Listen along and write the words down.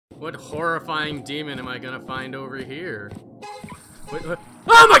What horrifying demon am I gonna find over here? Wait, what?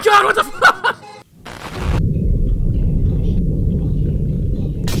 Oh my god, what the fuck?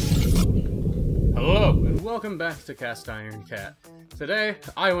 Hello, and welcome back to Cast Iron Cat. Today,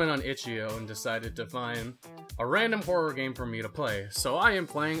 I went on Itch.io and decided to find a random horror game for me to play, so I am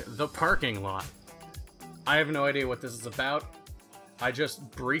playing The Parking Lot. I have no idea what this is about. I just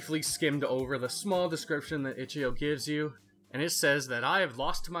briefly skimmed over the small description that Itch.io gives you, and it says that I have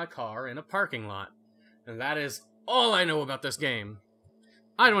lost my car in a parking lot. And that is all I know about this game.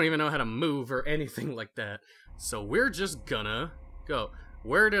 I don't even know how to move or anything like that. So we're just gonna go.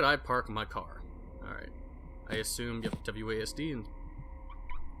 Where did I park my car? Alright. I assume, yep, WASD and...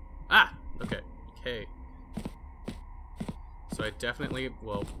 Ah! Okay. Okay. So I definitely,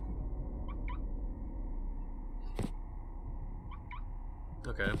 well...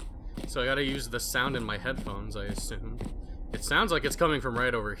 Okay. So I gotta use the sound in my headphones, I assume. It sounds like it's coming from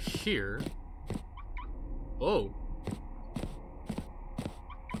right over here. Oh.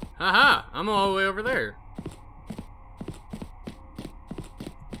 Haha! I'm all the way over there.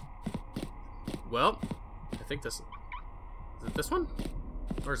 Well, I think this... Is it this one?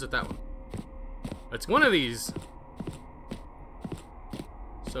 Or is it that one? It's one of these.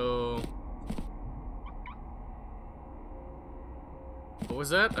 So... What was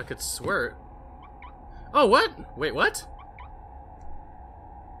that? I could swear it. Oh, what? Wait, what?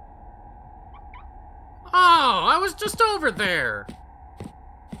 Oh, I was just over there.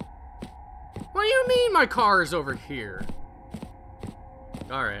 What do you mean my car is over here?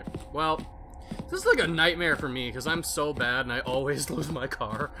 Alright, well, this is like a nightmare for me because I'm so bad and I always lose my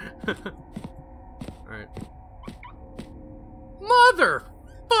car. Alright. Mother!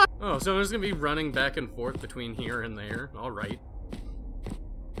 Oh, so I'm just gonna be running back and forth between here and there. Alright.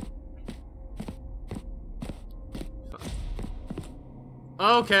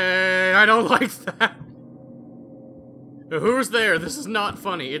 Okay, I don't like that. Who's there? This is not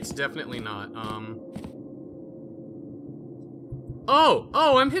funny. It's definitely not. Oh,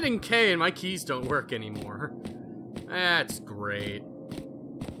 I'm hitting K and my keys don't work anymore. That's great.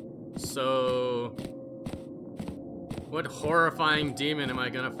 So... What horrifying demon am I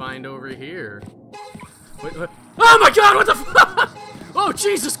gonna find over here? Wait, what? Oh my god, what the fuck? Oh,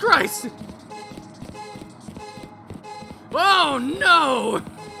 Jesus Christ! Oh no!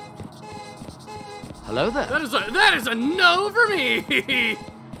 Hello there. That is a no for me!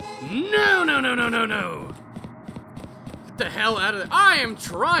 No, no, no, no, no, no! Get the hell out of there. I am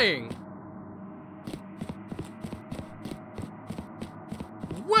trying!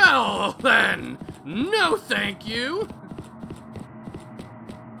 Well, then, no thank you!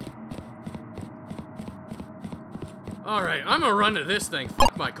 Alright, I'm gonna run to this thing.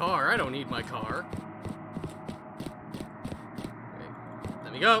 Fuck my car. I don't need my car. Okay,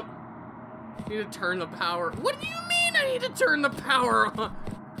 let me go. I need to turn the power. What do you mean I need to turn the power on?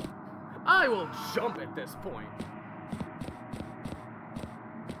 I will jump at this point.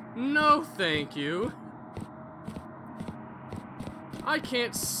 No, thank you. I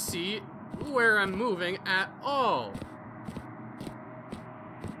can't see where I'm moving at all.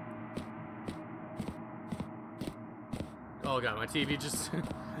 Oh god, my TV just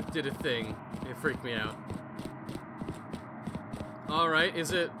did a thing. It freaked me out. Alright,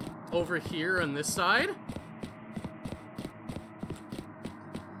 is it over here on this side?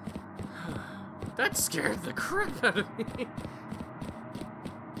 That scared the crap out of me.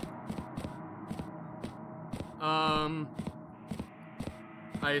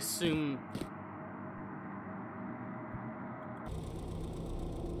 I assume...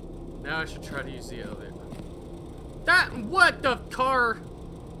 Now I should try to use the elevator. That... What the car...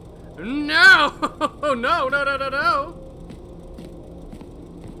 No! No, no, no, no, no!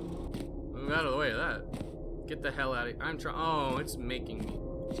 Move out of the way of that. Get the hell out of here. I'm trying... Oh, it's making me...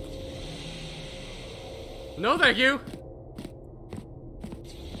 No, thank you!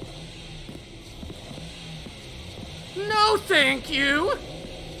 No, thank you!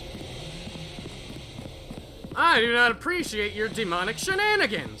 I do not appreciate your demonic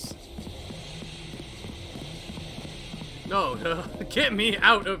shenanigans! No, get me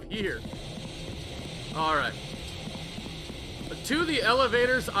out of here! Alright. To the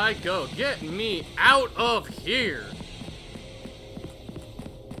elevators I go. Get me out of here!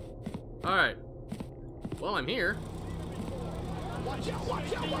 Alright. Well, I'm here. Watch out,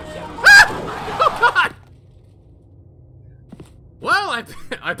 watch out, watch out! Ah! Oh, God! Well,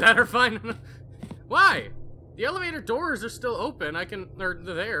 I better find... Why? The elevator doors are still open. I can... They're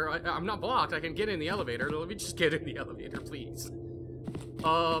there. I'm not blocked. I can get in the elevator. Let me just get in the elevator, please.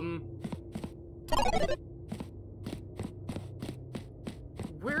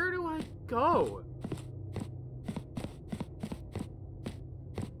 Where do go.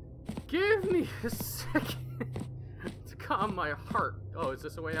 Give me a second to calm my heart. Oh, is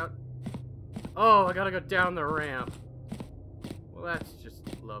this a way out? Oh, I gotta go down the ramp. Well, that's just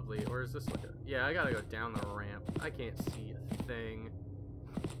lovely. Or is this like a... Yeah, I gotta go down the ramp. I can't see a thing.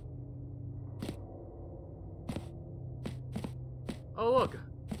 Oh, look!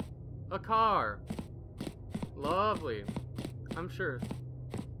 A car! Lovely. I'm sure.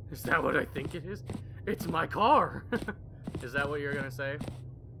 Is that what I think it is? It's my car! Is that what you're gonna say?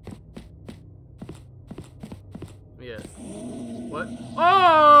 Yeah. What?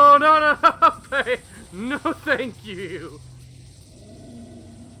 Oh, no, no! No, thank you!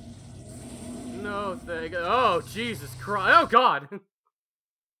 No, thank you. Oh, Jesus Christ. Oh, God!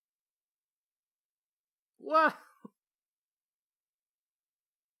 What?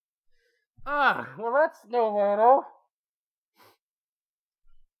 Ah, well, that's no bueno.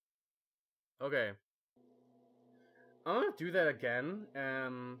 Okay. I'm gonna do that again,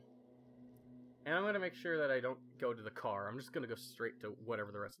 and I'm gonna make sure that I don't go to the car. I'm just gonna go straight to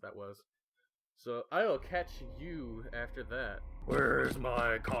whatever the rest of that was. So, I will catch you after that. Where's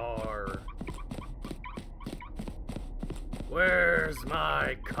my car? Where's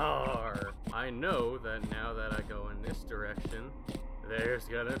my car? I know that now that I go in this direction, there's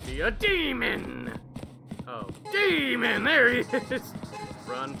gonna be a demon! Oh, demon! There he is!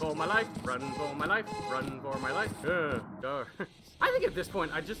 Run for my life, run for my life, run for my life. I think at this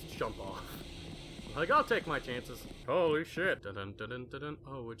point, I just jump off. Like, I'll take my chances. Holy shit. Dun -dun -dun -dun -dun -dun.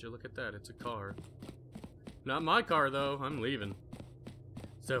 Oh, would you look at that? It's a car. Not my car, though. I'm leaving.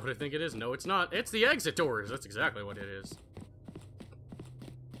 Is that what I think it is? No, it's not. It's the exit doors. That's exactly what it is.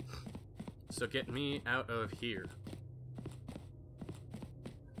 So get me out of here.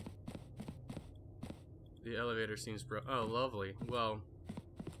 The elevator seems oh, lovely. Well,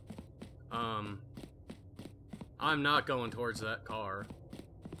 I'm not going towards that car.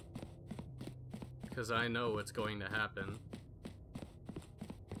 Because I know what's going to happen.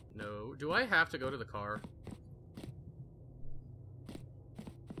 No. Do I have to go to the car?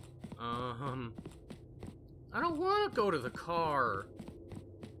 I don't want to go to the car.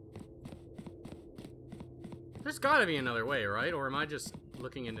 There's gotta be another way, right? Or am I just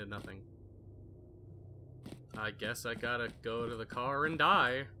looking into nothing? I guess I gotta go to the car and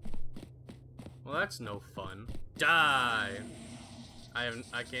die. Well, that's no fun. Die!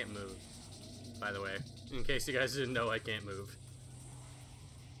 I can't move. By the way, in case you guys didn't know, I can't move.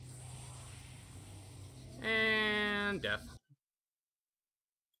 And death.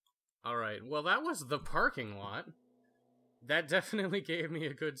 Alright, well that was the parking lot. That definitely gave me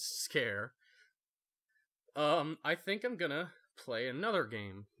a good scare. I think I'm gonna play another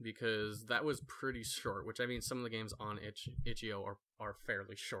game, because that was pretty short, which I mean some of the games on itch.io are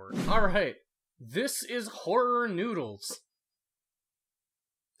fairly short. Alright, this is Horror Noodles.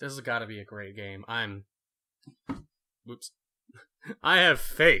 This has gotta be a great game. Whoops. I have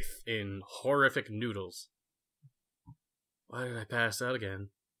faith in horrific noodles. Why did I pass out again?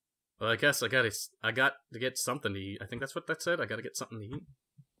 Well, I guess I got to get something to eat. I think that's what that said. I gotta get something to eat.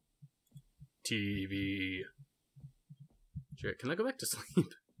 TV. Shit, can I go back to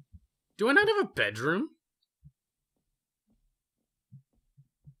sleep? Do I not have a bedroom?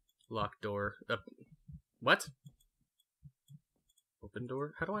 Locked door. What? Open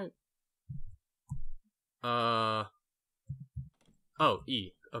door? How do I... Oh,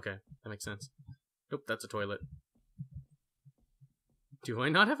 E. Okay, that makes sense. Nope, that's a toilet. Do I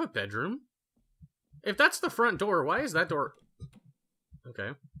not have a bedroom? If that's the front door, why is that door...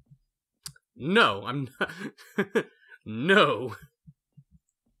 Okay. No, I'm not... No.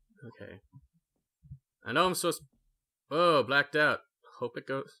 Okay. I know I'm supposed... Oh, blacked out. Hope it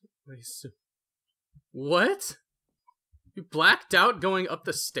goes... What? You blacked out going up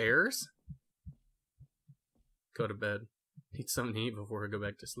the stairs? Go to bed. Need something to eat before I go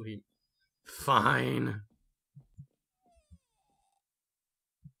back to sleep. Fine.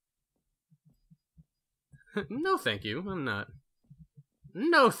 No, thank you. I'm not.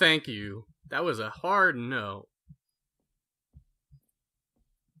 No, thank you. That was a hard no.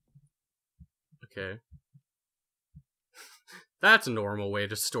 Okay. That's a normal way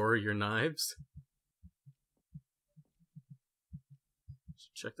to store your knives.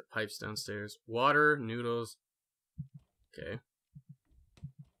 Check the pipes downstairs. Water, noodles. Okay.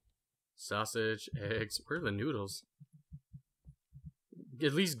 Sausage, eggs. Where are the noodles?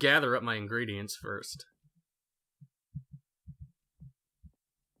 At least gather up my ingredients first.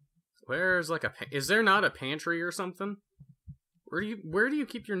 Where's like a... Is there not a pantry or something? Where do you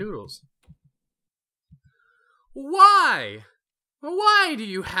keep your noodles? Why? Why do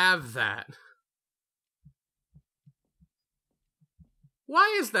you have that?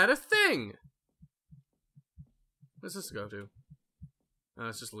 Why is that a thing? Where's this go to? Oh,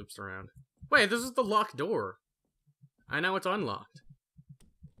 it just loops around. Wait, this is the locked door. I know it's unlocked.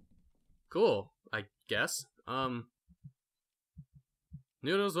 Cool, I guess.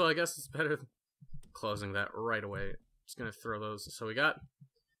 Noodles, well, I guess it's better than closing that right away. Just gonna throw those. So we got,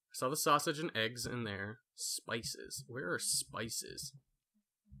 I saw the sausage and eggs in there. Spices. Where are spices?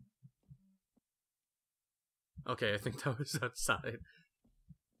 Okay, I think that was outside.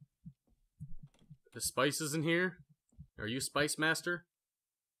 The spices in here? Are you Spice Master?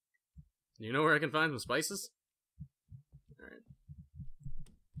 Do you know where I can find some spices? Alright.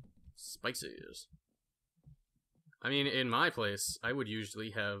 Spices. I mean, in my place, I would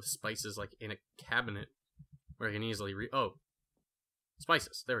usually have spices like in a cabinet where I can easily oh.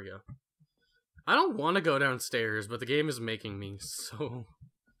 Spices. There we go. I don't want to go downstairs, but the game is making me, so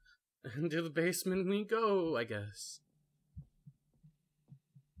into the basement we go, I guess.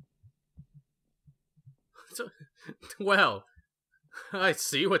 Well, I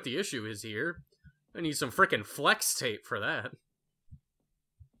see what the issue is here. I need some frickin' flex tape for that.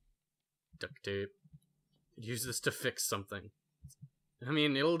 Duct tape. Use this to fix something. I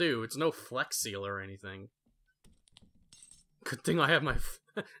mean, it'll do. It's no Flex Seal or anything. Good thing I have my...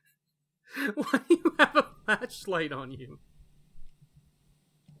 Why do you have a flashlight on you?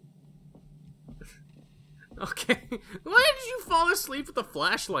 Okay. Why did you fall asleep with a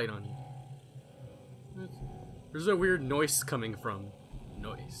flashlight on you? There's a weird noise coming from.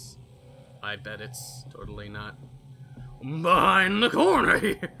 Noise. I bet it's totally not behind the corner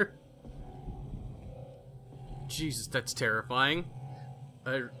here. Jesus, that's terrifying.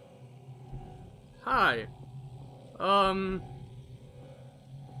 Hi.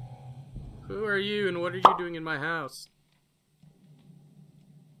 Who are you and what are you doing in my house?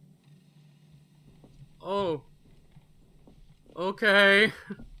 Oh. Okay.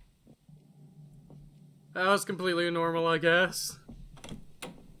 That was completely normal, I guess.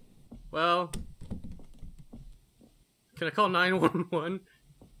 Well. Can I call 911?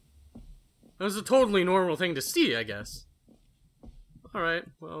 That was a totally normal thing to see, I guess. Alright,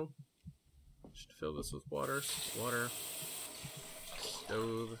 well. Should fill this with water. Water.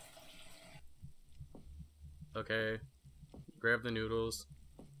 Stove. Okay. Grab the noodles.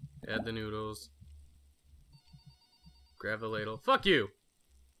 Add the noodles. Grab the ladle. Fuck you!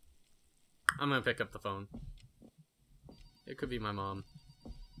 I'm gonna pick up the phone. It could be my mom.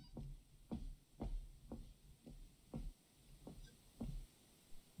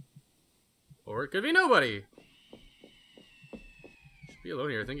 Or it could be nobody! Should be alone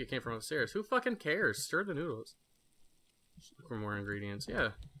here. I think it came from upstairs. Who fucking cares? Stir the noodles. Should look for more ingredients. Yeah,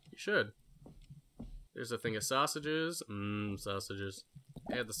 you should. There's a thing of sausages. Sausages.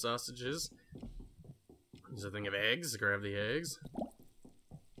 Add the sausages. There's a thing of eggs. Grab the eggs.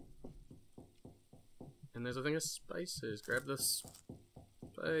 And there's a thing of spices. Grab the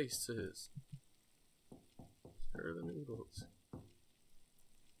spices. Stir the noodles.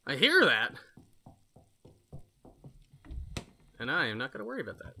 I hear that! And I am not gonna worry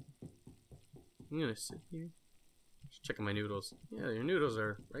about that. I'm gonna sit here. Just checking my noodles. Yeah, your noodles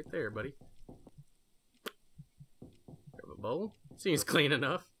are right there, buddy. Grab a bowl. Seems clean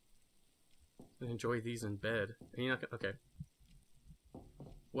enough. Enjoy these in bed. Are you not gonna... Okay.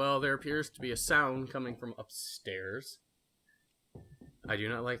 Well, there appears to be a sound coming from upstairs. I do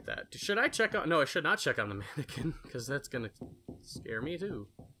not like that. Should I check on... No, I should not check on the mannequin, because that's gonna scare me too.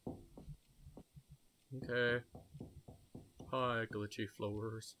 Okay. Hi, glitchy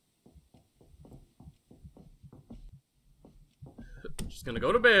floors. Just gonna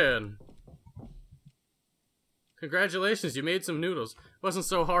go to bed. Congratulations, you made some noodles. Wasn't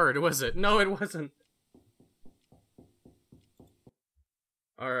so hard, was it? No, it wasn't.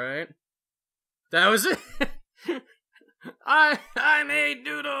 Alright. That was it! I made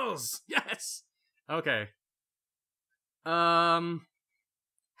noodles! Yes! Okay. How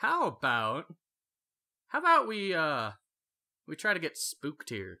about we try to get spooked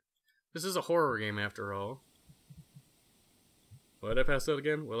here? This is a horror game after all. Why'd I pass out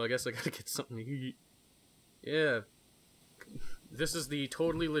again? Well, I guess I gotta get something to eat. Yeah. This is the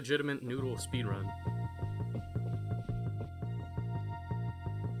totally legitimate noodle speedrun.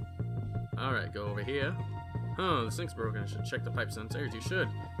 Alright, go over here. Huh, the sink's broken. I should check the pipes downstairs. You should.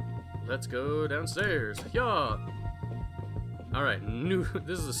 Let's go downstairs. Yeah. Alright,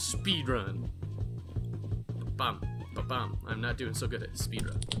 this is a speedrun. Bam, bam. I'm not doing so good at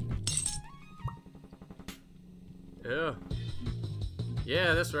speedrun. Yeah.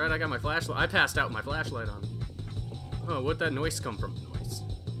 Yeah, that's right. I got my flashlight. I passed out with my flashlight on. Oh, where'd that noise come from? Noise.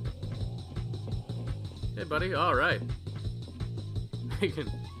 Hey, buddy. All right.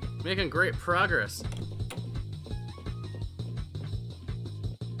 Making great progress.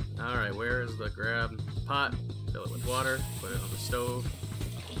 All right, where is the grab pot? Fill it with water. Put it on the stove.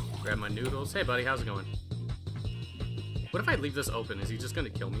 Grab my noodles. Hey, buddy. How's it going? What if I leave this open? Is he just gonna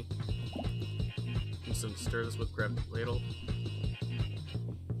kill me? Some stir this with grab ladle.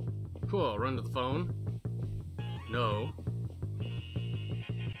 Cool. Run to the phone. No.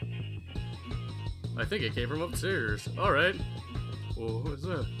 I think it came from upstairs. Alright. Whoa, what's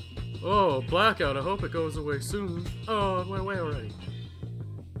that? Oh, blackout. I hope it goes away soon. Oh, it went away already.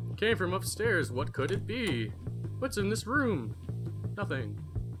 Came from upstairs. What could it be? What's in this room? Nothing.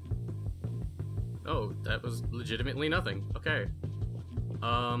 Oh, that was legitimately nothing. Okay.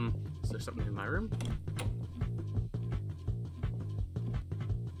 Is there something in my room?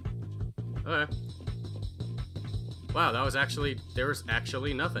 Okay. Wow, that was actually, there was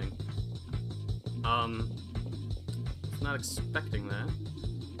actually nothing. Not expecting that.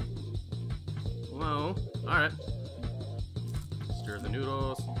 Well, alright. Stir the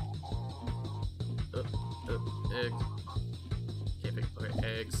noodles. Egg. Okay,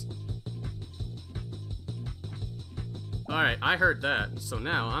 eggs. Alright, I heard that, so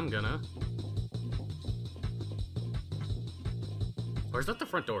now I'm gonna... Or is that the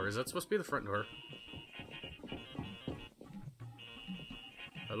front door? Is that supposed to be the front door?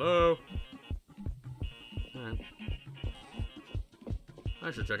 Hello? Alright.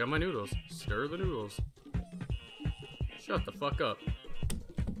 I should check out my noodles. Stir the noodles. Shut the fuck up.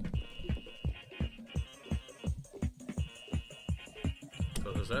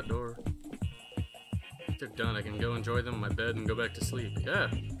 Close that door. If they're done, I can go enjoy them in my bed and go back to sleep. Yeah.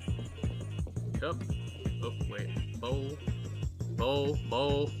 Cup. Oh, wait. Bowl.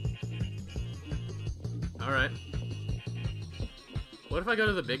 Bowl. Alright. What if I go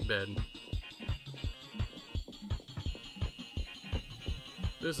to the big bed?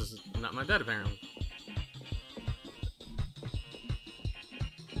 This is not my bed, apparently.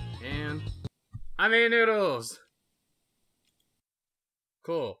 And... I made noodles!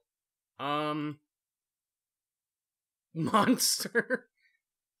 Cool. Monster?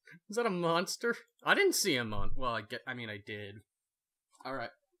 Is that a monster? I didn't see a well, I mean, I did.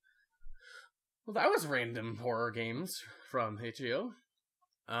 Alright. Well, that was random horror games from Itch.io.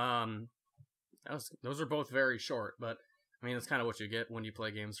 Those are both very short, but I mean, that's kind of what you get when you play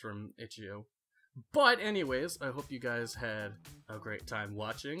games from Itch.io. But anyways, I hope you guys had a great time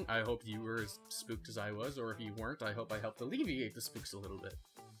watching. I hope you were as spooked as I was, or if you weren't, I hope I helped alleviate the spooks a little bit.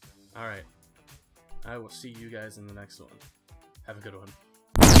 Alright. I will see you guys in the next one. Have a good one.